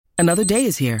Another day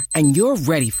is here, and you're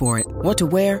ready for it. What to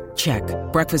wear? Check.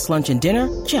 Breakfast, lunch, and dinner?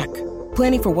 Check.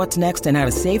 Planning for what's next and how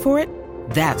to save for it?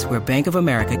 That's where Bank of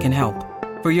America can help.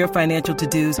 For your financial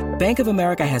to-dos, Bank of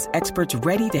America has experts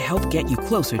ready to help get you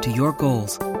closer to your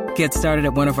goals. Get started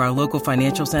at one of our local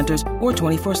financial centers or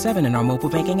 24/7 in our mobile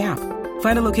banking app.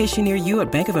 Find a location near you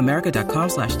at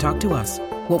bankofamerica.com/talktous.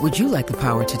 What would you like the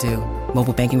power to do?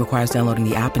 Mobile banking requires downloading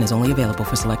the app and is only available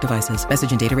for select devices.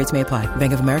 Message and data rates may apply.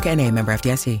 Bank of America N.A., member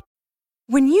FDIC.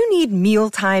 When you need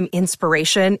mealtime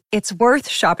inspiration, it's worth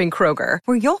shopping Kroger,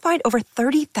 where you'll find over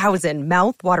 30,000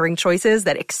 mouth-watering choices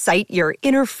that excite your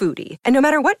inner foodie. And no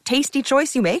matter what tasty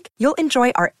choice you make, you'll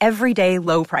enjoy our everyday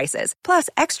low prices, plus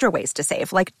extra ways to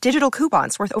save, like digital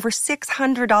coupons worth over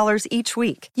 $600 each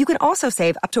week. You can also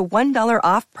save up to $1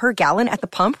 off per gallon at the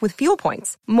pump with fuel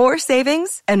points. More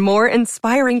savings and more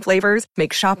inspiring flavors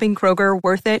make shopping Kroger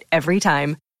worth it every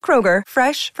time. Kroger,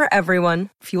 fresh for everyone.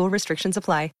 Fuel restrictions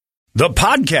apply. The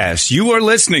podcast you are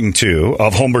listening to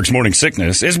of Holmberg's Morning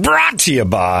Sickness is brought to you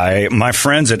by my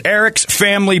friends at Eric's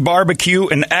Family Barbecue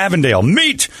in Avondale.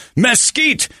 Meet,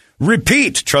 mesquite,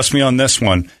 repeat. Trust me on this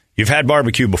one. You've had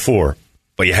barbecue before,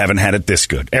 but you haven't had it this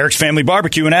good. Eric's Family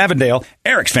Barbecue in Avondale,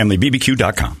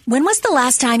 ericsfamilybbq.com. When was the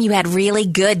last time you had really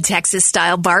good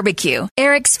Texas-style barbecue?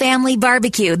 Eric's Family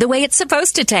Barbecue, the way it's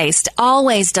supposed to taste.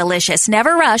 Always delicious,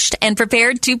 never rushed, and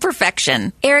prepared to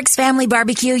perfection. Eric's Family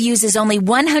Barbecue uses only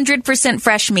 100%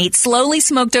 fresh meat, slowly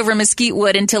smoked over mesquite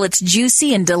wood until it's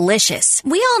juicy and delicious.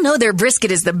 We all know their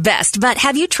brisket is the best, but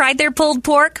have you tried their pulled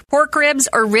pork, pork ribs,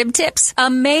 or rib tips?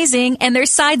 Amazing, and their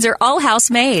sides are all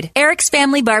house-made. Eric's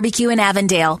Family Barbecue in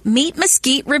Avondale. Meet,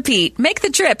 mesquite, repeat. Make the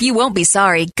trip. You won't be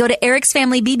sorry. Go to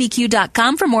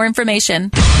ericsfamilybbq.com for more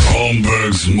information.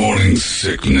 Holmberg's Morning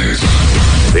Sickness.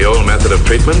 The old method of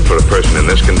treatment for a person in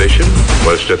this condition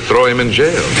was to throw him in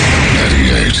jail.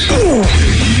 98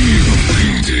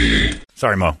 KUPD.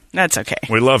 Sorry, Mo. That's okay.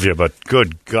 We love you, but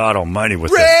good God almighty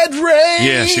with Red Rain!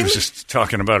 Yeah, she was just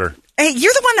talking about her. Hey,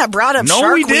 you're the one that brought up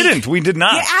Shark Week. No, we didn't. We did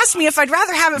not. You asked me if I'd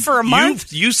rather have it for a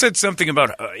month. You said something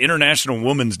about International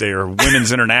Women's Day or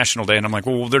Women's International Day, and I'm like,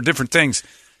 well, they're different things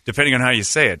depending on how you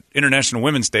say it. International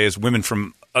Women's Day is Women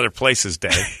from Other Places Day,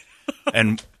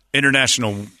 and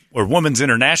International or Women's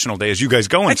International Day is you guys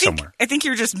going somewhere. I think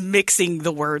you're just mixing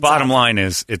the words. Bottom line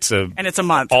is it's a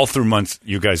month. All through months,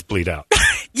 you guys bleed out.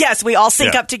 Yes, we all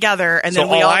sync up together, and then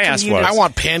we all communicate. I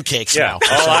want pancakes now.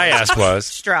 All I asked was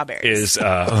strawberries. Is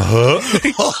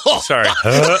sorry.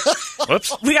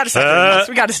 Whoops. We got to stop.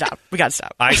 We got to stop. We got to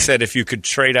stop. I said if you could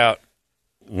trade out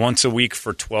once a week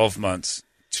for 12 months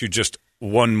to just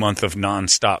 1 month of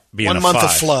nonstop being a 5. 1 month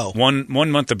of flow. One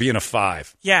month of being a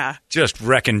 5. Yeah. Just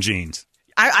wrecking jeans.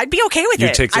 I'd be okay with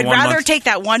it. I'd rather take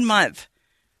that 1 month.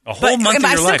 A whole month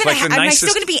of your life. Like am I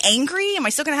still going to be angry? Am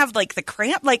I still going to have like the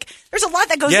cramp? Like there's a lot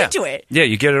that goes into it. Yeah,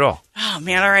 you get it all. Oh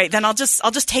man, all right. Then I'll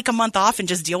just take a month off and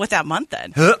just deal with that month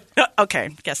then.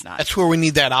 Okay, guess not. That's where we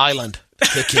need that island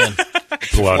to kick in.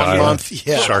 Blood 1 Island. month,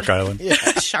 yeah. Shark Island. Yeah.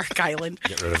 Shark Island.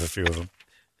 Get rid of a few of them.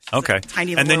 Okay.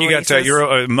 Tiny and then you got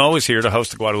oasis. Mo is here to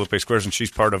host the Guadalupe Squares, and she's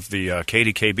part of the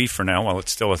KDKB for now while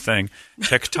it's still a thing.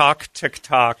 TikTok.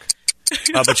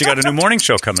 But you got a new morning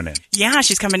show coming in. Yeah,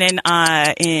 she's coming in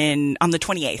on the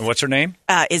 28th. What's her name?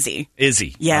 Izzy.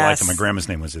 Izzy. Yes. I like that. My grandma's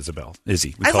name was Isabel.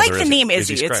 Izzy. I like the name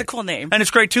Izzy. It's a cool name. And it's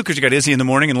great, too, because you got Izzy in the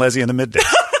morning and Leslie in the midday.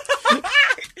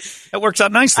 That works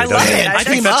out nicely, doesn't it? I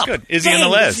think that's good. Izzy and the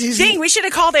Les. Dang, we should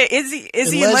have called it Izzy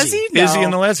and Leslie? No. Izzy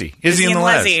and the Leslie. Izzy and the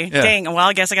Les. Yeah. Dang, well,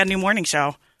 I guess I got a new morning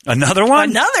show. Another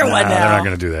one? Another one now. They're not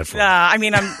going to do that for me. I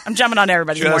mean, I'm jumping on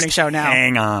everybody's morning show now.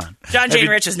 Hang on. John Jane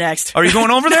Rich is next. Are you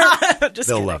going over there? They'll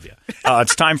kidding. Love you.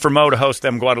 It's time for Mo to host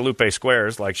them Guadalupe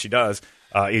Squares like she does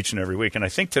each and every week. And I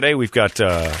think today we've got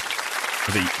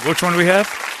which one do we have?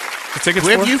 The tickets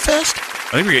we have for? U-Fest?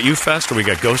 I think we got U-Fest or we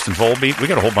got Ghost and Volbeat. We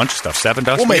got a whole bunch of stuff. Seven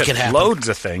Dust. We'll make it happen. Loads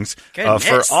of things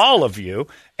for all of you.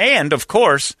 And, of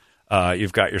course,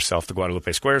 you've got yourself the Guadalupe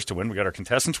Squares to win. We got our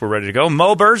contestants. We're ready to go.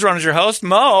 Mo Bergeron is your host.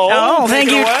 Mo. Oh, thank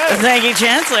you. Thank you,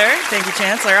 Chancellor. Thank you,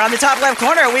 Chancellor. On the top left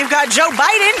corner, we've got Joe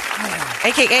Biden,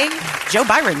 a.k.a. Joe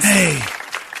Byron. Hey.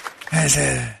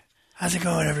 How's it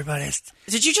going, everybody?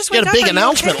 Did you just wake up? You had a big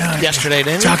announcement yesterday,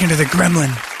 didn't you? Talking to the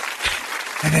gremlin.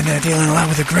 I've been dealing a lot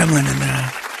with the gremlin, and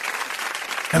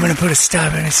I'm going to put a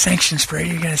stop on a sanction spray.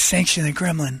 You're going to sanction the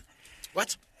gremlin.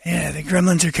 What? Yeah, the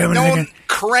gremlins are coming. No,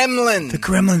 Kremlin. The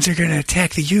gremlins are going to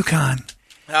attack the Yukon.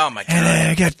 Oh, my God. And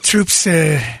I got troops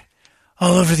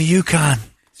all over the Yukon.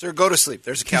 Sir, go to sleep.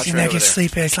 There's a couch right I over can there.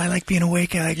 sleep. I like being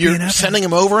awake. I like You're being up. sending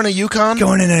them over in a Yukon? We got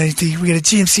a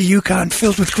GMC Yukon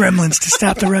filled with gremlins to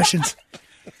stop the Russians.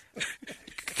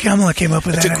 Kamala came up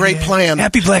with that. It's a great plan.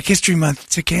 Happy Black History Month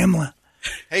to Kamala.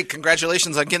 Hey,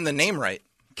 congratulations on getting the name right.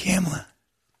 Kamala.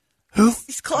 Who?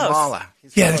 He's close. Kamala.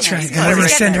 Yeah, that's right. And we're going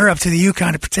to send her up to the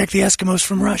Yukon to protect the Eskimos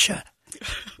from Russia.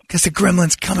 Because the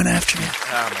gremlin's coming after me.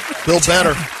 Build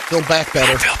better. Build back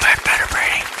better. Build back better,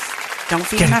 Brady. Don't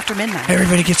feed him after midnight.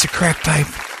 Everybody gets a crack pipe.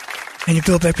 And you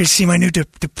build back better. See my new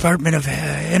Department of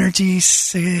Energy.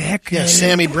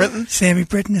 Sammy Britton. Sammy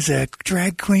Britton is a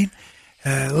drag queen.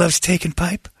 Loves taking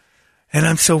pipe. And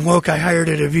I'm so woke I hired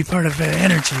her to be part of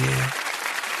energy.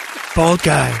 Bald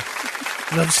guy.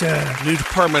 Loves... New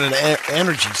Department of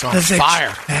Energy's on loves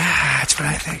fire. That's what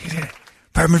I think.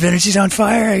 Department of Energy's on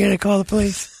fire. I got to call the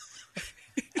police.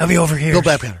 I'll be over here. Build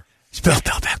back better. Build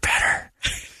back better.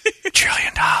 $1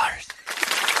 trillion.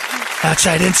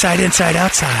 Outside, inside,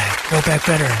 outside. Build back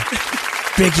better.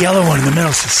 Big yellow one in the middle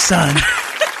is the sun.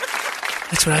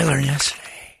 That's what I learned yesterday.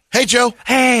 Hey, Joe.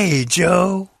 Hey,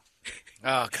 Joe.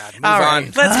 Oh, God. Move All on.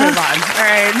 right, let's move on. All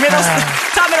right,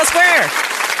 top middle square.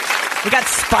 We got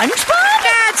SpongeBob?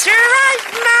 That's right,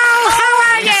 Mo. How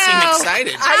are you? You seem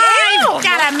excited. I've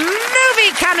got a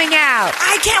movie coming out.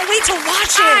 I can't wait to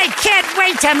watch it. I can't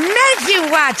wait to make you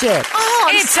watch it. Oh,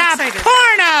 I'm it's so a excited.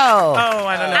 porno. Oh,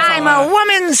 I don't know. I'm a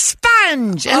woman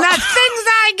sponge, and the things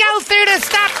I go through to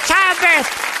stop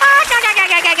childbirth.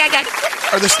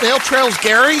 Are the snail trails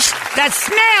Gary's? The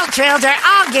snail trails are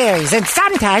all Gary's, and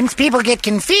sometimes people get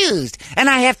confused, and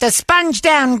I have to sponge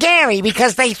down Gary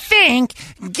because they think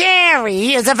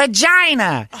Gary is a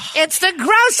vagina. It's the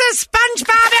grossest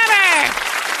SpongeBob ever.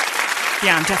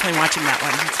 Yeah, I'm definitely watching that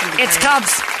one. It's called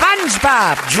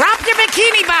SpongeBob. Drop your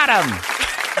bikini bottom.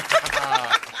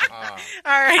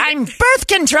 All right. I'm birth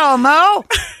control, Mo.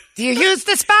 Do you use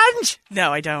the sponge?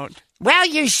 No, I don't. Well,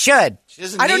 you should.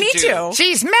 I don't need to.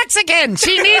 She's Mexican.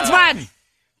 She needs one.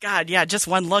 God, yeah, just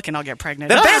one look and I'll get pregnant.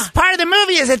 The best part of the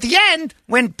movie is at the end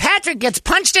when Patrick gets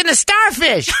punched in a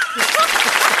starfish.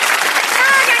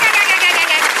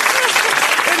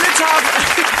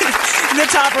 In the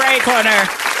top right corner,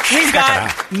 we've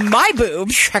got my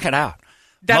boobs. Check it out.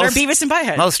 That are Beavis and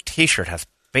Butthead. Most T-shirt has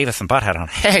Beavis and Butthead on.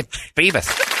 Hey, Beavis.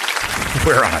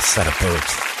 We're on a set of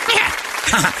boobs.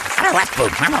 I'm a left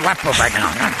boob. I'm a left boob right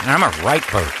now. I'm a right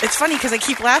boob. It's funny because I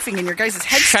keep laughing and your guys'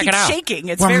 heads Check keep it out. shaking.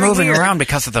 It's We're very moving weird. around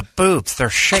because of the boobs. They're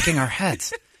shaking our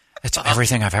heads. It's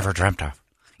everything I've ever dreamt of.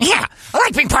 Yeah, I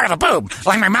like being part of a boob.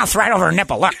 Like my mouth's right over her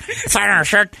nipple. Look, it's right on her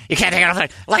shirt. You can't take it off.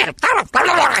 Look at it.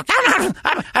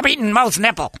 I'm eating Mo's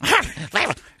nipple.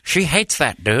 She hates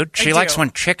that, dude. She likes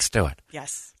when chicks do it.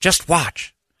 Yes. Just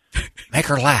watch. Make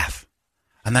her laugh.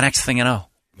 And the next thing you know,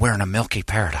 we're in a milky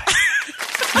paradise.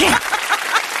 Yeah.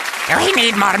 I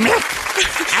need more milk.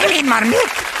 I need more milk.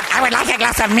 I would like a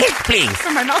glass of milk, please.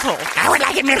 From my mouth hole. I would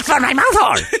like a milk for my mouth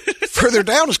hole. Further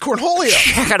down is Cornholio.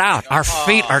 Check it out. Our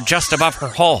feet are just above her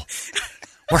hole.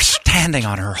 We're standing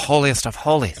on her holiest of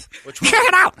holies. Check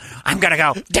it out. I'm going to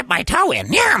go dip my toe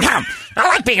in. Yeah, I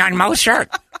like being on Mo's shirt.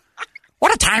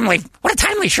 What a timely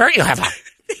shirt you have on.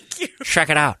 Thank you. Check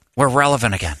it out. We're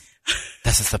relevant again.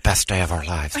 This is the best day of our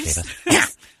lives, David. Yeah.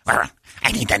 Well,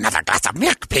 I need another glass of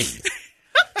milk, please.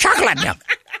 Chocolate milk.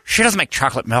 She doesn't make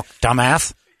chocolate milk,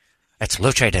 dumbass. It's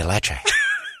luce de leche.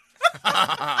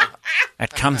 It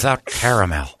comes out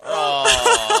caramel.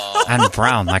 And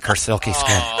brown like her silky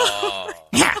skin.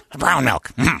 Yeah, brown milk.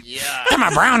 Yeah. I'm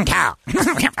a brown cow.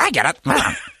 I get it.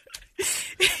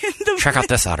 Check out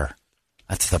this udder.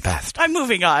 That's the best. I'm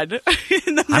moving on.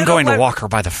 I'm going to walk her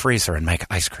by the freezer and make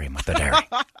ice cream with the dairy.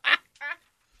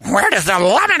 Where does the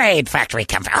lemonade factory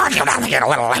come from? Oh, you don't get a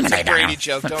little lemonade. Brady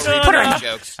joke. Don't Put her read in the the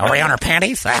jokes. Are we on her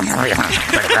panties? Oh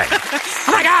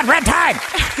my God, red tide.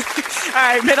 All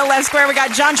right, middle left square, we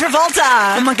got John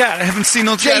Travolta. Oh my God, I haven't seen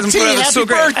no jazz in JT, forever. It's so happy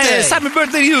great. birthday. Hey, it's happy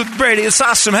birthday to you, Brady. It's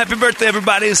awesome. Happy birthday,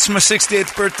 everybody. It's my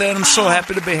 68th birthday, and I'm so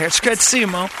happy to be here. It's great to see you,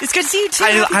 Mo. It's good to see you, too. Are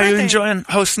Happy you birthday. enjoying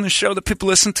hosting the show that people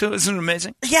listen to? Isn't it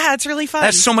amazing? Yeah, it's really fun.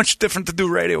 That's so much different to do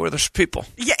radio where there's people.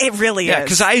 Yeah, it really Yeah, is.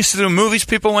 because I used to do movies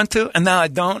people went to, and now I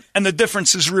don't, and the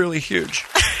difference is really huge.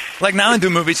 Like now I do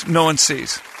movies no one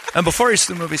sees. And before I used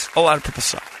to do movies, a lot of people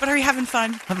saw. But are you having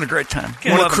fun? Having a great time.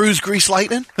 Want to cruise Grease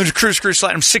Lightning? There's a cruise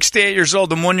light. I'm 68 years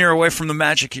old. I'm 1 year away from the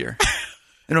magic year. You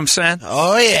know what I'm saying?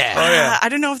 Oh, yeah. Oh, yeah. I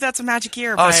don't know if that's a magic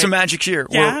year. Oh, But it's a magic year.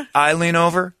 Yeah? Where I lean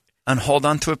over and hold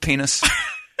onto a penis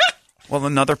while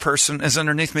another person is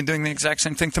underneath me doing the exact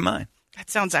same thing to mine. That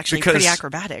sounds actually Because- pretty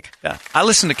acrobatic. Yeah. I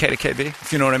listen to KDKB,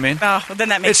 if you know what I mean. Oh, well, then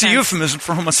that makes It's sense. a euphemism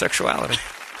for homosexuality.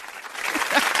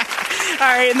 All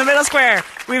right, in the middle square,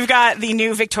 we've got the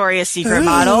new Victoria's Secret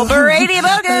model, Brady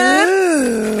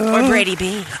Bogan. Or Brady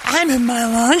B. I'm in my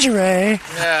lingerie.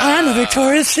 I'm a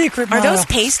Victoria's Secret Are model. those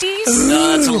pasties?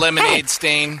 No, it's a lemonade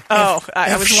stain. Oh,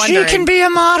 I If was she wondering. can be a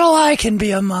model, I can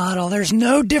be a model. There's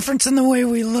no difference in the way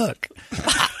we look.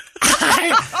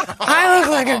 I look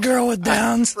like a girl with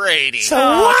Downs. Brady. So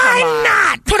why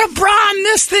not put a bra on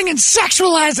this thing and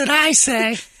sexualize it, I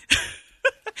say?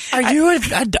 Are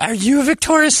you a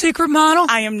Victoria's Secret model?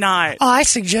 I am not. Oh, I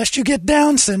suggest you get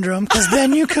Down syndrome, because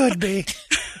then you could be.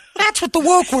 That's what the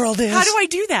woke world is. How do I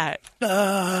do that?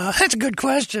 That's a good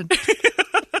question.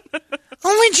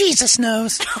 Only Jesus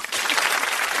knows.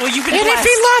 Well, you've been And blessed. if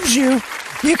he loves you,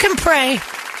 you can pray,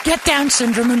 get Down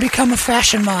syndrome, and become a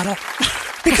fashion model.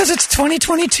 Because it's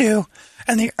 2022,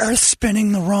 and the Earth's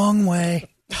spinning the wrong way.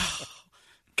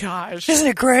 Gosh. Isn't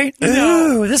it great?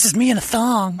 No. Ooh, this is me in a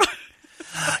thong.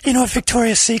 You know what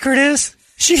Victoria's Secret is?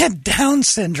 She had Down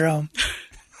syndrome.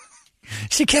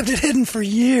 She kept it hidden for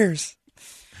years.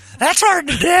 That's hard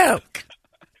to do.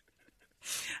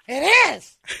 It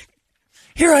is.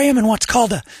 Here I am in what's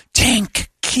called a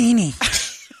tankini.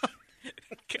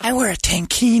 I wear a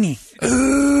tankini.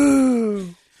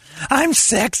 Ooh. I'm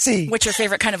sexy. What's your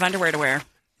favorite kind of underwear to wear?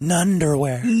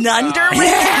 Nunderwear. Nunderwear?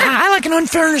 Yeah, I like an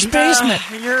unfurnished basement.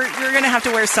 You're going to have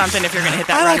to wear something if you're going to hit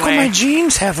that I like runway. when my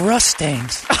jeans have rust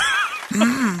stains.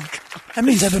 That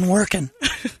means I've been working.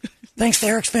 Thanks to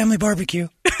Eric's Family Barbecue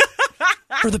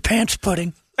for the pants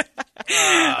pudding. All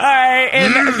right,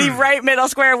 in the right middle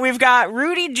square, we've got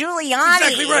Rudy Giuliani.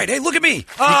 Exactly right. Hey, look at me.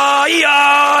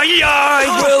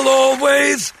 I will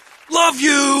always love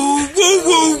you. Woo,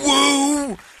 woo,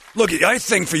 woo. Look, I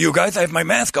sing for you guys. I have my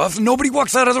mask off, and nobody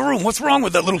walks out of the room. What's wrong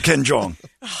with that little Ken Jong?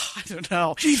 I don't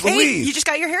know. Jeez Hey, Louise. you just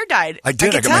got your hair dyed. I did.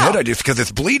 I can got my tell. head dyed because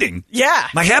it's bleeding. Yeah.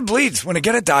 My head bleeds when I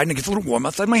get it dyed, and it gets a little warm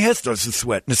outside. My head starts to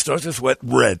sweat, and it starts to sweat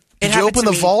red. Did you open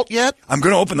the vault yet? I'm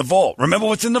going to open the vault. Remember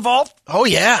what's in the vault? Oh,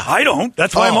 yeah. I don't.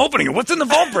 That's why I'm opening it. What's in the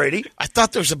vault, Brady? I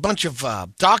thought there was a bunch of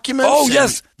documents. Oh, and-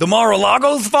 yes. The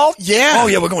Mar-a-Lago's vault? Yeah. Oh,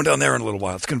 yeah, we're going down there in a little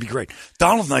while. It's going to be great.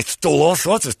 Donald and I stole all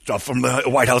sorts of stuff from the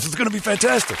White House. It's going to be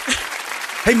fantastic.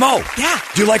 Hey, Mo. Yeah.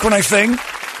 Do you like when I sing?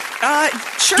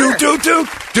 Sure. Do-do-do.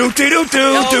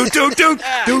 Do-dee-do-do. Do-do-do.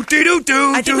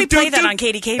 Do-dee-do-do. I think we played that on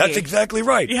KDKB. That's exactly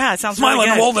right. Yeah, it sounds Smile really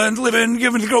on good. the wall, then living,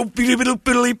 giving to go,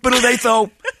 biddle-biddle-biddle-day-so.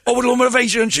 Oh, little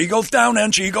motivation. She goes down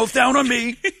and she goes down on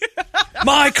me.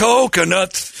 My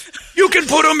coconuts. You can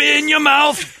put them in your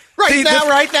mouth. Right now.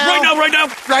 Right now.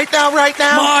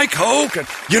 My coconut.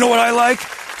 You know what I like?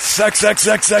 Sex. I'm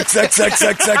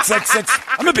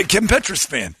a big Kim Petras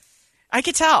fan. I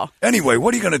could tell. Anyway,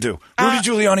 what are you going to do? Rudy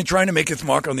Giuliani trying to make his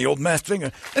mark on the old masked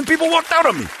singer, and people walked out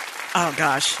on me. Oh,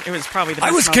 gosh. It was probably the I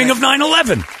best was king of moment.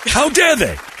 9/11. How dare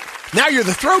they? Now you're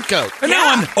the throat goat. And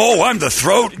now I'm the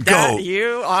throat That goat.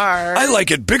 you are. I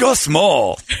like it big or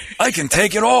small. I can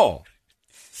take it all.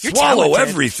 You're Swallow talented.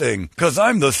 everything, because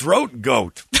I'm the throat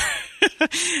goat.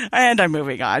 And I'm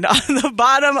moving on. On the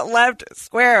bottom left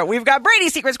square, we've got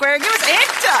Brady's Secret Square. Give us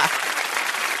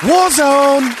Anta.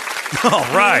 Warzone. All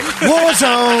right.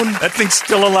 Warzone. That thing's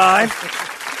still alive.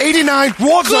 89.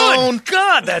 Warzone. Good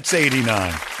God, that's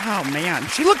 89. Oh, man.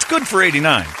 She looks good for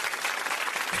 89.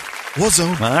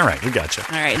 Warzone. All right, we got you.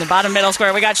 All right, in the bottom middle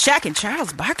square, we got Shaq and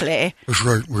Charles Barkley. That's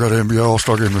right. We got an NBA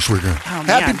All-Star game this weekend. Oh,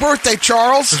 man. Happy birthday,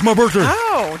 Charles. It's my birthday.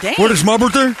 Oh, dang. What is my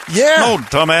birthday? Yeah. No,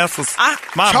 dumbass. It's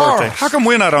my Charles. birthday. How come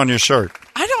we're not on your shirt?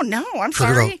 I don't know. I'm Check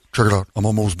sorry. it out. Check it out. I'm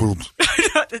on Mo's boobs.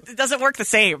 It doesn't work the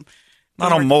same.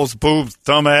 Not on most boobs,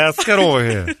 dumbass. Get over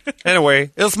here.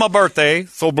 Anyway, it's my birthday,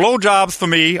 so blowjobs for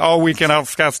me all weekend out of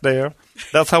Scottsdale.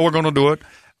 That's how we're going to do it.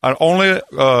 Only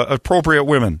appropriate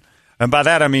women. And by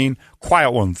that I mean quiet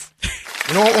ones.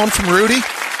 You know what one from Rudy?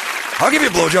 I'll give you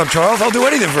a blowjob, Charles. I'll do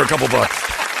anything for a couple bucks.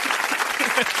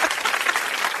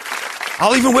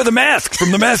 I'll even wear the mask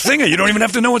from the Masked Singer. You don't even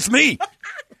have to know it's me.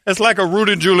 It's like a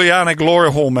Rudy Giuliani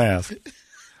glory hole mask.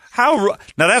 Now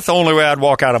that's the only way I'd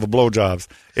walk out of a blowjobs,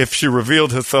 if she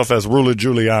revealed herself as Rudy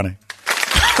Giuliani.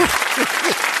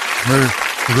 Man,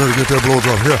 you gotta get that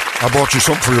blowjob. Here, I bought you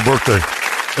something for your birthday.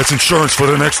 It's insurance for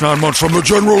the next 9 months from the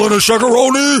General and the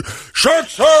Shakaroni.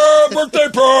 Shaq's birthday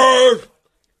prize.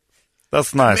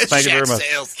 That's nice. Thank you very much.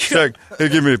 Check. He'll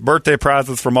give me birthday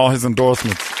prizes from all his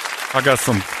endorsements. I got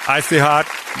some Icy Hot,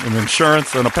 and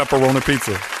insurance, and a pepperoni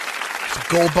pizza.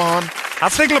 Gold Bond. I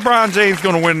think LeBron James is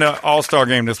going to win the All-Star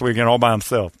game this weekend all by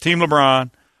himself. Team LeBron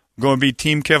going to be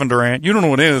Team Kevin Durant. You don't know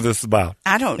what any of this is about.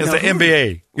 I don't know. It's the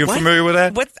NBA. You What? familiar with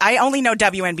that? What? I only know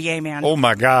WNBA, man. Oh,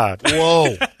 my God.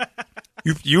 Whoa.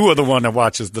 You are the one that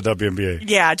watches the WNBA.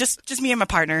 Yeah, just me and my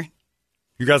partner.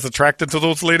 You guys attracted to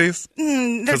those ladies?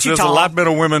 They're Because too there's tall. a lot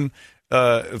better women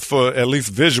for at least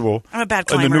visual I'm a bad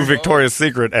in the new climber. Victoria's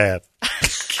Secret ad.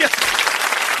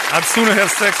 I'd sooner have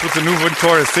sex with the new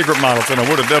Victoria's Secret models than I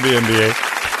would a WNBA.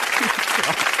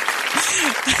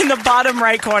 In the bottom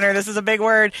right corner, this is a big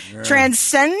word.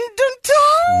 Transcendental?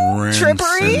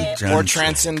 Trippery? Or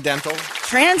transcendental.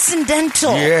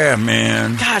 Transcendental. Yeah,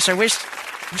 man. Gosh, I wish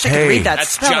I could read that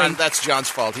spelling. That's John's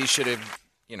fault. He should have,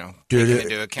 taken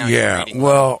into account. Yeah,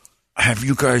 well, have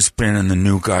you guys been in the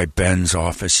new guy Ben's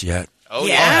office yet? Oh,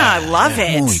 yeah, I love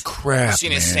it. Holy crap, seen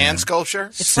man. his sand sculpture?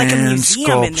 It's like a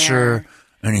museum in there.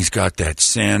 And he's got that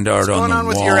sand art What's on going the on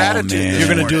with wall, your attitude? man. You're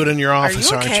going to do it in your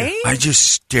office, Are you okay? aren't you? I just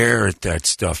stare at that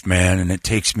stuff, man, and it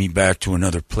takes me back to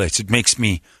another place. It makes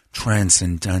me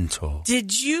transcendental.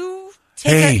 Did you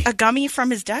take a gummy from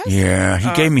his desk? Yeah,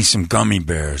 he gave me some gummy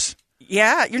bears.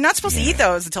 Yeah, you're not supposed to eat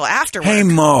those until afterwards. Hey,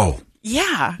 Mo.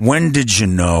 Yeah. When did you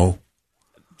know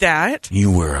That?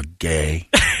 you were a gay?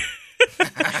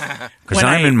 Because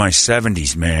I'm in my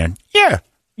 70s, man. Yeah.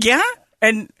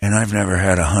 And I've never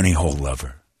had a honey hole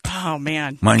lover. oh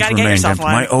man, Mine's gotta get remained yourself empty.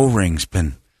 one. My O-ring's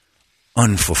been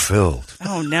unfulfilled.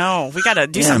 Oh no, we got to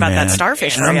do something about that man.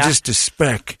 starfish And for I'm ya. just a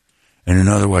speck in an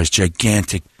otherwise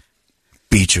gigantic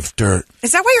beach of dirt.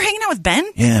 Is that why you're hanging out with Ben?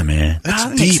 Yeah, man. That's that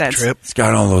makes deep, sense. Trip. It's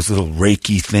got all those little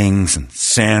reiki things and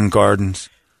sand gardens.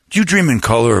 Do you dream in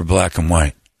color or black and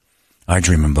white? I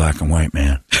dream in black and white,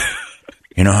 man.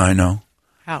 You know how I know?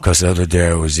 How? Because the other day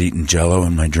I was eating Jell-O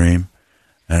in my dream,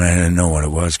 and I didn't know what it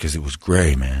was because it was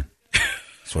gray, man.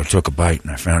 So I took a bite,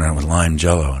 and I found out it was lime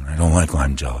Jell-O, and I don't like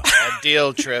lime Jell-O. Bad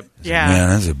deal, Trip. Yeah. Man,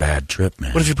 that's a bad trip,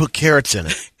 man. What if you put carrots in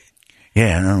it?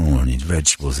 Yeah, I don't want any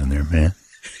vegetables in there, man.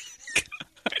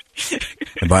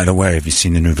 And by the way, have you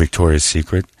seen the new Victoria's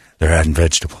Secret? They're adding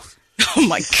vegetables. Oh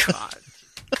my god.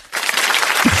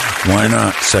 Why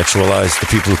not sexualize the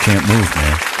people who can't move,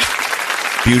 man?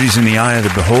 Beauty's in the eye of the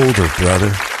beholder,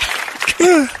 brother.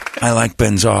 I like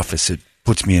Ben's office. It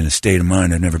puts me in a state of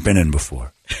mind I've never been in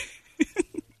before.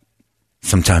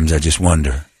 Sometimes I just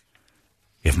wonder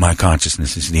if my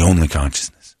consciousness is the only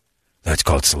consciousness. That's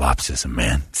called solipsism,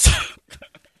 man.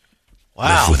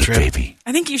 Wow, Live with Trip. it, baby.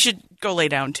 I think you should go lay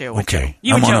down too. Okay,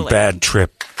 You I'm and on a Jolie. bad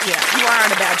trip. Yeah, you are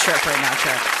on a bad trip right now,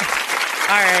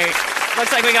 Trip. All right.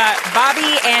 Looks like we got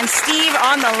Bobby and Steve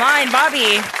on the line.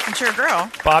 Bobby, it's your girl.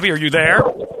 Bobby, are you there?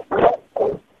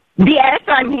 Yes,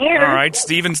 I'm here. All right,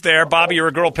 Steven's there. Bobby, you're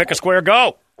a girl. Pick a square.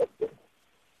 Go.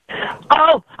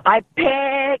 Oh, I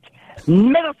pick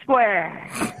middle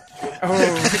square.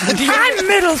 I'm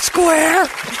Middle Square.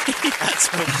 That's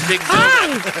a big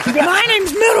Hi, my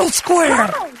name's Middle Square.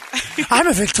 I'm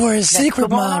a Victoria's Secret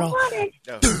model.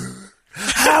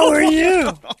 How are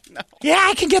you? Yeah,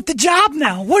 I can get the job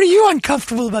now. What are you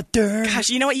uncomfortable about, Durr? Gosh,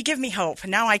 you know what? You give me hope.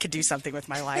 Now I could do something with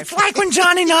my life. It's like when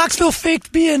Johnny Knoxville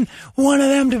faked being one of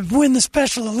them to win the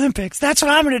Special Olympics. That's what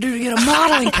I'm going to do to get a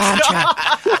modeling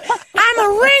contract. I'm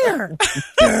a ringer.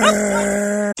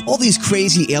 Durr. All these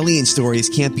crazy alien stories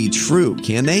can't be true,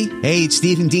 can they? Hey, it's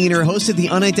Stephen Diener, host of the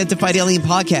Unidentified Alien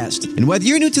Podcast. And whether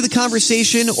you're new to the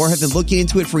conversation or have been looking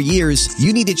into it for years,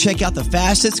 you need to check out the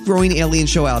fastest growing alien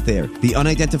show out there, the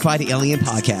Unidentified Alien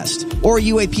Podcast, or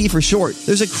UAP for short.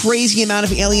 There's a crazy amount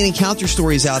of alien encounter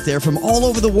stories out there from all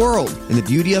over the world. And the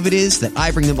beauty of it is that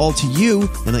I bring them all to you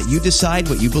and let you decide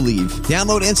what you believe.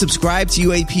 Download and subscribe to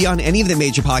UAP on any of the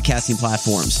major podcasting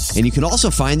platforms. And you can also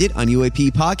find it on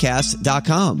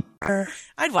UAPpodcast.com.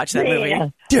 I'd watch that movie.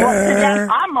 Well, today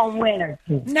I'm a winner.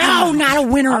 No, not a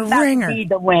winner, I'm a about to ringer. be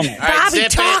the winner. Bobby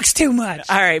talks too much.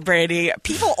 All right, Brady.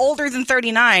 People older than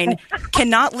 39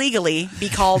 cannot legally be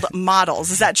called models.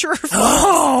 Is that true or false?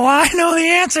 Oh, I know the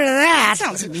answer to that. That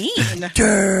sounds mean.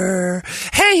 Durr.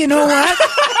 Hey, you know what?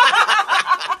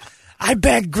 I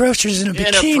bagged groceries in a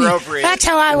bikini. Inappropriate. That's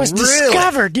how I was Really?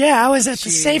 discovered. Yeah, I was at the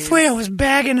Safeway. I was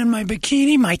bagging in my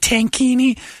bikini, my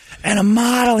tankini, and a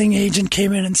modeling agent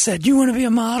came in and said, "You want to be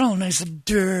a model?" And I said,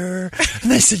 "Durr."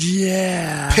 And they said,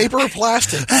 "Yeah." Paper or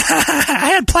plastic?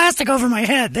 I had plastic over my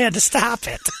head. They had to stop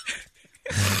it.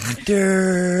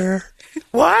 Durr.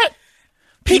 What?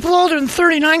 People older than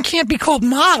 39 can't be called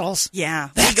models. Yeah,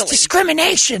 That's legally.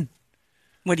 discrimination.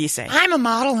 What do you say? I'm a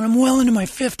model and I'm well into my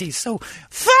 50s, so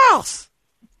false.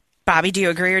 Bobby, do you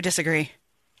agree or disagree?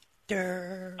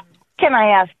 Durr. Can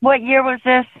I ask, what year was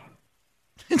this?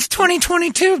 It's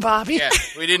 2022, Bobby. Yeah,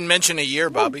 we didn't mention a year,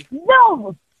 Bobby.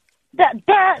 No.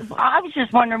 I was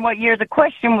just wondering what year the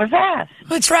question was asked.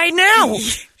 It's right now.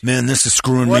 Man, this is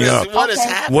screwing What me is- up. what is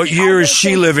happening? What year I is will she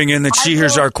say- living in that she I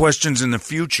hears will- our questions in the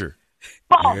future?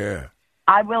 False. Yeah.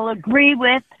 I will agree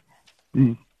with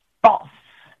false.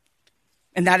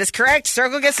 And that is correct.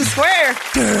 Circle gets a square.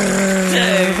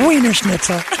 Durr. Wiener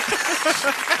Schnitzel.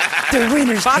 The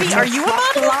Wiener Bobby, Schnitzel. are you a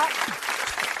model?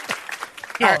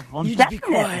 Yeah, well, you just be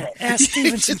definitely. quiet. Ask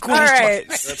Stevenson All questions.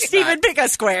 right. Steven, pick a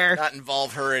square. Not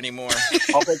involve her anymore.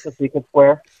 I'll take the secret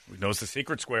square. Who knows the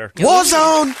secret square?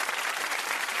 Warzone.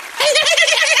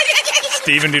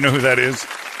 Steven, do you know who that is?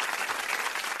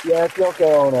 Yeah, it's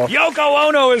Yoko Ono. Yoko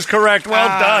Ono is correct. Well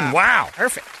done. Wow.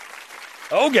 Perfect.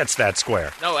 O gets that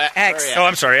square. No, X. sorry, Oh,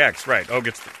 I'm sorry, X. Right. O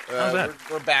gets. How's that?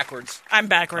 We're backwards. I'm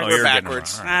backwards. Oh, We're you're getting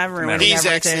backwards. it wrong. All right. I'm ruining He's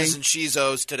everything. X's and she's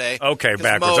O's today. Okay, 'Cause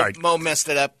backwards. Mo, All right. Mo messed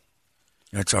it up.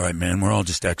 That's all right, man. We're all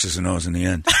just X's and O's in the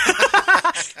end.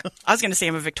 I was going to say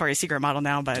I'm a Victoria's Secret model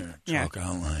now, but yeah. Chalk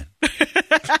outline.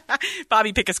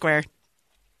 Bobby, pick a square.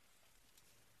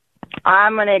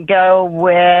 I'm going to go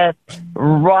with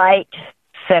right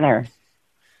center.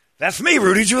 That's me,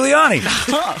 Rudy Giuliani.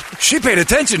 She paid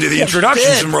attention to the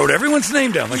introductions and wrote everyone's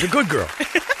name down like a good girl.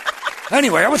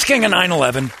 Anyway, I was king of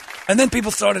 9/11, and then people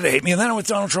started to hate me, and then I was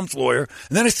Donald Trump's lawyer,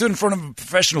 and then I stood in front of a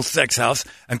professional sex house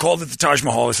and called it the Taj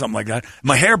Mahal or something like that.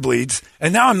 My hair bleeds,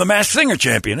 and now I'm the Masked Singer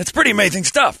champion. It's pretty amazing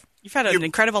stuff. You've had an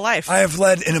incredible life. I have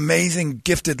led an amazing,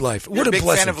 gifted life. You're What a big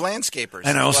blessing. fan of landscapers.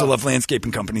 And I also Well, love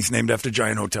landscaping companies named after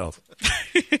giant hotels.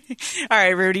 All right,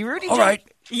 Rudy. Rudy, All right.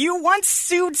 You once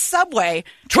sued Subway.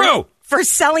 True. For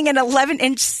selling an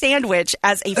 11-inch sandwich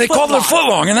as a They foot called it a long. foot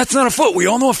long, and that's not a foot. We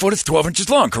all know a foot is 12 inches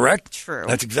long, correct? True.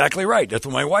 That's exactly right. That's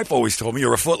what my wife always told me.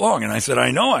 You're a foot long. And I said,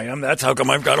 I know I am. That's how come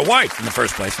I've got a wife in the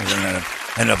first place. And then I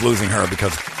ended up losing her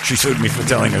because she sued me for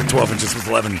telling her 12 inches was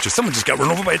 11 inches. Someone just got run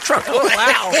over by a truck. Oh,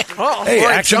 wow. Oh, Hey, boy,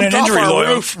 accident jumped off injury our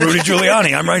lawyer, roof. Rudy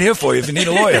Giuliani. I'm right here for you if you need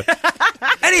a lawyer.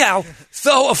 Anyhow,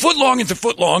 so a foot long is a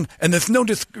foot long, and there's no,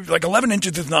 like 11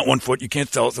 inches is not 1 foot. You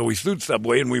can't sell it. So we sued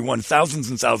Subway, and we won thousands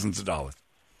and thousands of dollars.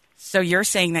 So you're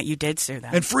saying that you did sue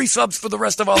them? And free subs for the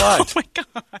rest of our lives. Oh, my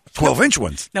God. 12-inch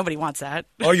ones. Nobody wants that.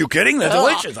 Are you kidding? They're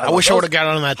delicious. I wish I would have got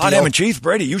on that Hot deal. ham and cheese,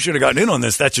 Brady. You should have gotten in on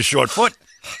this. That's a short foot.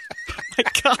 My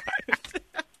God.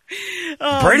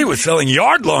 Brady was selling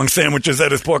yard-long sandwiches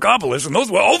at his Porkopolis, and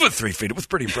those were over 3 feet. It was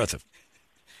pretty impressive.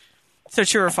 So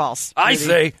true or false? I Rudy?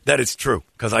 say that it's true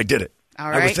because I did it. All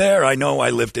I was right. there. I know.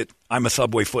 I lived it. I'm a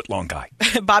Subway foot-long guy.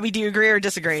 Bobby, do you agree or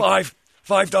disagree? $5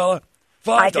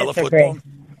 foot disagree. long.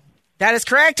 That is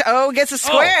correct. Oh, gets a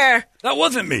square. Oh, that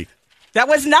wasn't me. That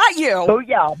was not you. Oh,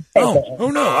 yeah. Oh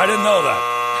no, I didn't know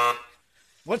that.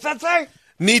 What's that say?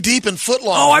 Knee deep in footlongs.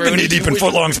 Oh, I've been Rudy. knee deep in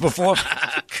footlongs before.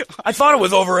 I thought it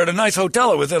was over at a nice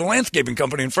hotel. It was at a landscaping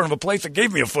company in front of a place that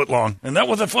gave me a footlong, and that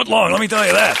was a footlong. Let me tell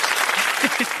you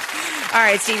that. All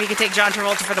right, Steve, you can take John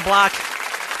Travolta for the block.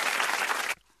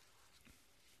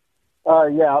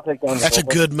 Yeah, I'll take that. That's a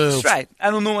good move. That's right.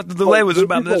 I don't know what the delay was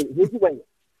about this. Wait.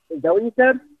 Is that what you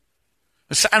said?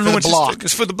 I don't know what's block.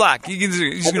 it's for the block. He's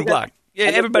going to block. Yeah,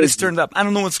 everybody's turned up. I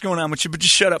don't know what's going on with you, but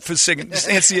just shut up for a second. Just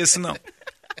answer yes or no.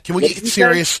 Can we get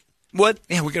serious? What?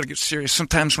 Yeah, we got to get serious.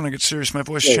 Sometimes when I get serious, my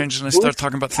voice Wait, changes and I who's- start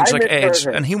talking about things I like misheard AIDS,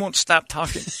 her. and he won't stop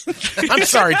talking. I'm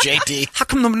sorry, JT. How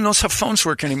come nobody knows how phones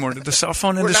work anymore? Did the cell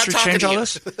phone We're not industry talking change to all you.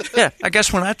 this? Yeah, I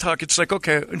guess when I talk, it's like,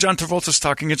 okay, John Travolta's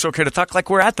talking, it's okay to talk like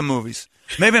we're at the movies.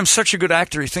 Maybe I'm such a good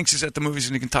actor, he thinks he's at the movies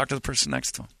and he can talk to the person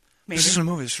next to him. This isn't a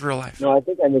movie, it's real life. No, I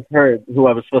think I misheard who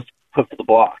I was supposed to put for the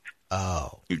block.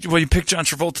 Oh. Well, you picked John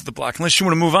Travolta to the block, unless you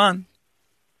want to move on.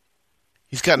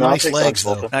 He's got No, I'll nice take legs,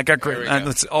 John though. I got great.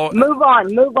 Let's all, Move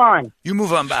on. you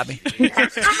move on, Bobby. Let's right,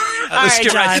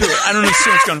 get right John. to it. I don't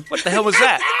understand what's going on. What the hell was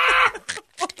that?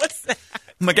 What's that?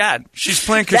 Oh my God, she's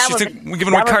playing because That she's was thinking we're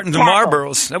giving away that was cartons of cackle.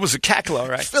 Marlboros. That was a cackle, all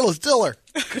right. Phyllis Diller.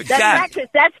 Good God.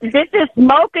 This is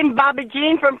smoking Bobby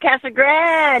Jean from Casa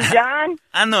Grande, John.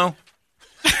 I know.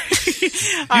 You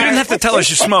didn't have to tell us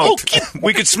you smoked.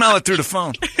 We could smell it through the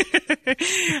phone.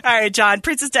 All right, John.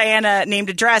 Princess Diana named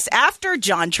a dress after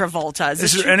John Travolta.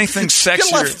 Is there anything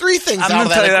sexier? You left three things I'm out going of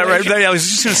to tell you that that right equation. there. I was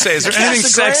just going to say, is there anything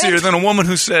Casa Grande? sexier than a woman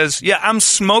who says, yeah, I'm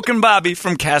smoking Bobby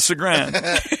from Casa Grande?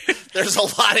 There's a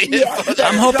lot of info there.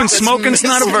 I'm hoping That's smoking's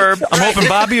not a missing. verb. I'm hoping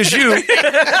Bobby is you.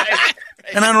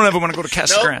 And I don't ever want to go to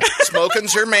Casa Nope. Grande.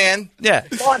 Smoking's her man. Yeah.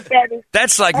 Come on, baby.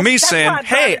 That's like me That's saying, not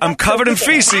hey, right. I'm That's covered in what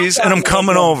feces and I'm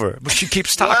coming over. But she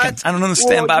keeps talking. What? I don't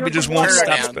understand. Well, Bobby you're just won't Turn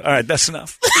stop. it down. All right, that's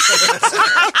enough.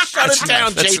 Shut it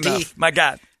down, That's JT. enough. My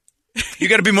God. You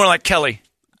got to be more like Kelly.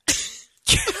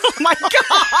 Oh, my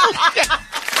God.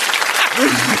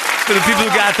 For the people who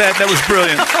got that, that was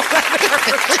brilliant.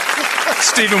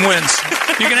 Stephen wins.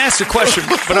 You can ask the question,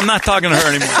 but I'm not talking to her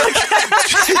anymore.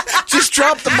 Just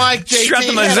drop the mic, JT. Just drop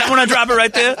the mic. Is that when I drop it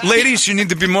right there? Ladies, you need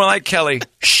to be more like Kelly.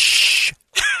 Shh.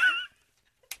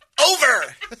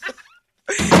 Over.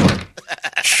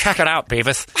 Check it out,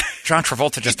 Beavis. John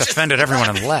Travolta just offended everyone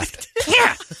on the left.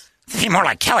 Yeah. Be more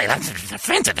like Kelly. That's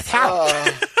offensive as hell.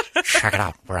 Check it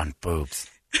out. We're on boobs.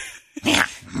 Yeah.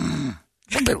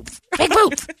 Big boobs. Big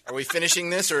boobs. Are we finishing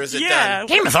this or is it Yeah. done?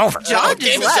 Game is over. Oh,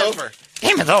 game is over.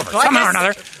 Game is over. Well, I Somehow or guess-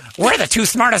 another, we're the two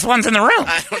smartest ones in the room.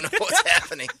 I don't know what's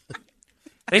happening.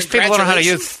 These people don't know how to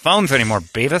use phones anymore,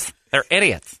 Beavis. They're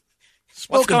idiots.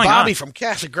 What's Smoking going Bobby on? from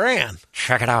Casa Grande.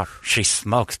 Check it out. She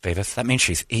smokes, Beavis. That means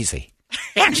she's easy.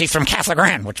 Yeah, and she's from Casa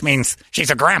Grande, which means she's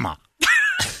a grandma.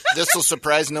 This will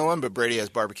surprise no one, but Brady has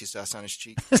barbecue sauce on his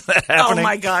cheek. Oh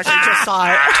my gosh, I just saw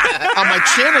it. On my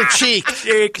chin or cheek?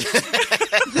 Cheek.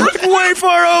 Way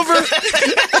far over.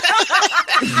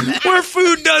 Where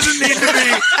food doesn't need to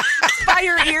be. By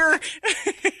your ear.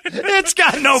 It's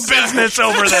got no business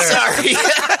over there. Sorry.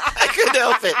 I couldn't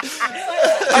help it.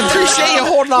 I appreciate you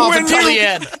holding off until the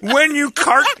end. When you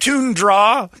cartoon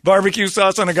draw barbecue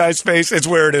sauce on a guy's face, it's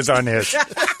where it is on his.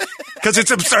 Because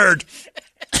it's absurd.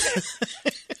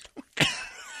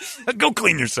 Go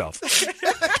clean yourself.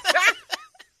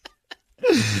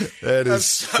 That is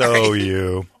so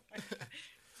you.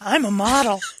 I'm a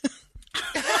model.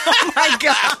 Oh my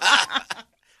God.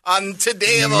 On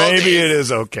today of all Maybe days. it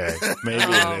is okay. Maybe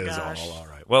it is all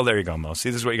right. Well, there you go, Mo. See,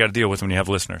 this is what you got to deal with when you have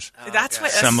listeners. That's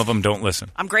what. Some of them don't listen.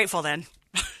 I'm grateful then.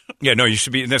 Yeah, no, you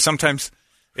should be. Sometimes,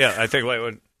 yeah, I think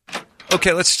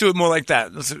okay, let's do it more like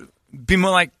that. Let's be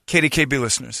more like KDKB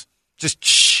listeners. Just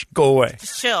shh, go away.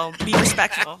 Just chill. Be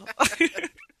respectful.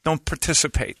 Don't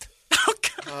participate. Oh,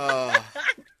 God.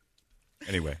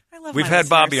 Anyway, I love we've my had listeners.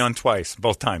 Bobby on twice,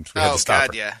 both times. We had Oh, to stop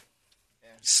God, her. yeah.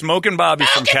 Smoking Bobby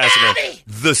from Casa Grande.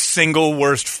 The single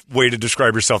worst way to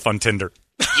describe yourself on Tinder.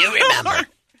 You remember.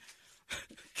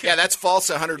 Yeah, that's false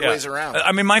 100 Yeah. ways around.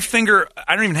 I mean, my finger,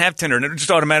 I don't even have Tinder, and it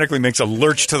just automatically makes a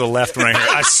lurch to the left when I hear,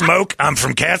 I smoke, I'm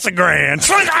from Casa Grande.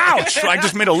 Ouch! I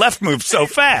just made a left move so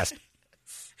fast.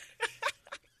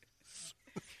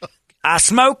 I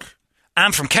smoke,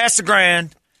 I'm from Casa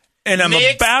Grande, and I'm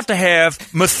about to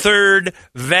have my third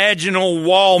vaginal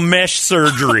wall mesh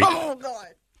surgery. Oh, God.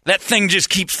 That thing just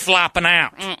keeps flopping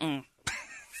out.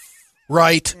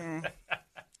 Right.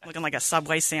 Looking like a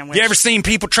Subway sandwich. You ever seen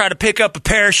people try to pick up a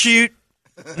parachute?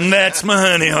 And that's my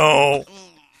honey hole.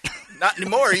 Not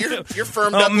anymore. You're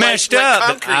firmed I'm up meshed like up.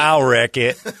 concrete. I'll wreck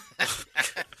it.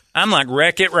 I'm like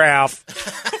Wreck-It Ralph.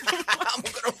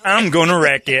 I'm going to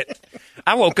wreck it.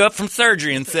 I woke up from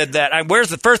surgery and said that.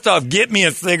 First off, get me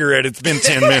a cigarette. It's been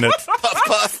 10 minutes. Puff,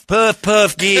 puff. Puff,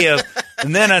 puff, give.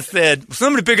 And then I said,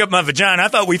 somebody pick up my vagina. I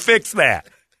thought we fixed that.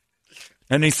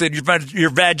 And he said, your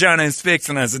vagina is fixed.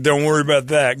 And I said, don't worry about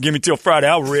that. Give me till Friday.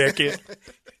 I'll wreck it.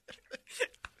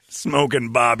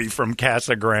 Smoking Bobby from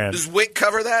Casa Grande. Does Wick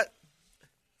cover that?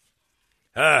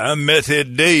 Hi, I'm Meth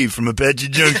Head Dave from Apache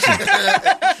Junction.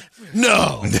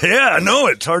 No. Yeah, I know.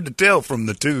 It's hard to tell from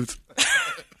the tooth.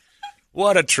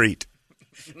 What a treat.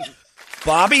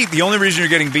 Bobby, the only reason you're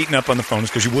getting beaten up on the phone is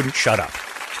because you wouldn't shut up.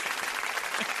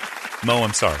 Mo,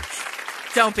 I'm sorry.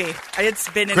 Don't be. It's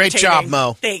been Great job,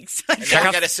 Mo. Thanks. And now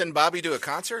we got to send Bobby to a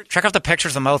concert? Check out the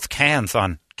pictures of Mo's cans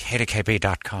on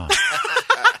KDKB.com.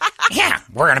 Yeah,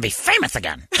 we're going to be famous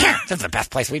again. Yeah, this is the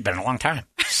best place we've been in a long time.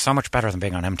 So much better than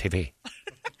being on MTV.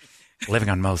 Living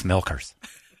on Mo's Milkers.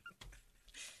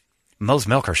 Mo's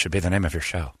Milkers should be the name of your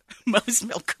show. Mo's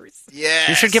Milkers. Yes.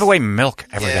 You should give away milk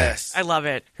every day. Yes. I love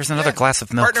it. Here's another glass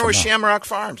of milk. Partner for with Mo. Shamrock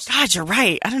Farms. God, you're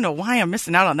right. I don't know why I'm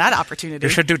missing out on that opportunity. You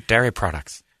should do dairy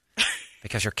products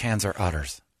because your cans are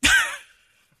udders.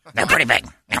 They're pretty big.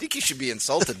 I think you should be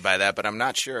insulted by that, but I'm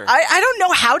not sure. I don't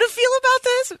know how to feel about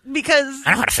this because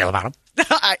I know how to feel about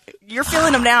them. You're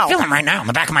feeling them now. I feel them right now in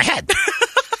the back of my head.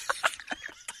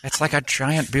 It's like a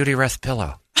giant Beauty Rest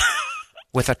pillow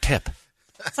with a tip.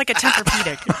 It's like a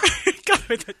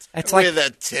Tempur-Pedic. It's like with a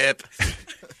tip.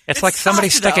 It's like somebody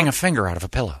soft, sticking though. a finger out of a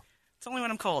pillow, It's only when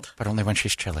I'm cold. but only when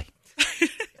she's chilly.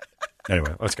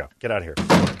 Anyway, let's go. Get out of here.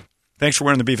 Thanks for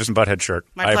wearing the Beavis and Butthead shirt.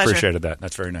 My I pleasure. appreciated that.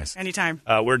 That's very nice. Anytime.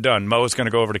 We're done. Mo is going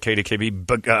to go over to KDKB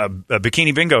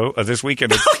Bikini Bingo this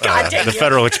weekend at God dang the you.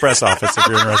 Federal Express office. If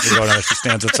you're interested in going there, she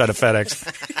stands outside of FedEx.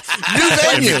 New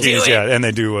venue. And bikinis, yeah, and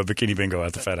they do Bikini Bingo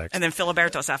at the FedEx. And then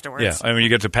Filibertos afterwards. Yeah, I mean, you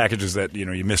get the packages that you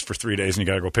missed for 3 days, and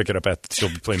you got to go pick it up at. She'll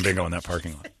be playing bingo in that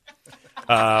parking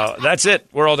lot. That's it.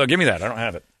 We're all done. Give me that. I don't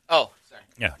have it. Oh, sorry.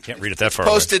 Yeah, can't read it that far.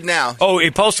 Posted away. now. Oh,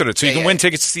 he posted it, so you Yeah, can win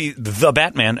tickets to see The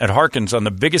Batman at Harkins on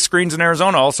the biggest screens in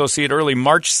Arizona. Also, see it early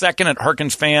March 2nd at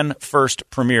Harkins Fan First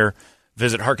Premiere.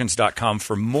 Visit Harkins.com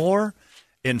for more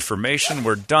information.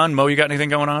 We're done. Mo, you got anything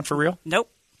going on for real?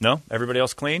 Nope. No? Everybody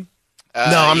else clean? No,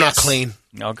 I'm not yes. clean.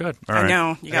 Oh, good. All I right.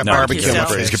 know. You got No, barbecue he's got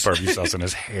sauce. He's got barbecue sauce in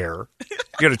his hair. You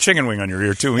got a chicken wing on your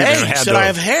ear, too. He Hey, hasn't had said I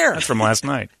have hair. That's from last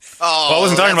night. Oh, Well, I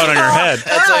wasn't talking about on your head.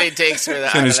 That's what he takes for that.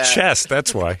 It's in his chest,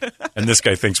 that's why. And this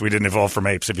guy thinks we didn't evolve from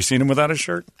apes. Have you seen him without his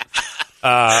shirt? All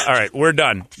right, we're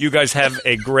done. You guys have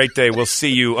a great day. We'll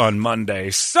see you on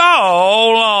Monday. So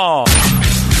long.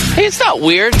 Hey, it's not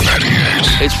weird.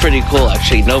 It's pretty cool,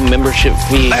 actually. No membership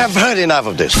fee. I have heard enough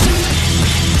of this.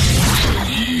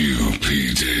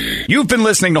 You've been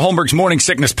listening to Holmberg's Morning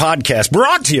Sickness Podcast,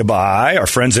 brought to you by our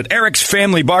friends at Eric's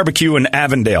Family Barbecue in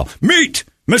Avondale. Meet,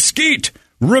 mesquite,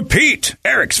 repeat.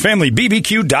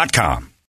 Eric'sFamilyBBQ.com.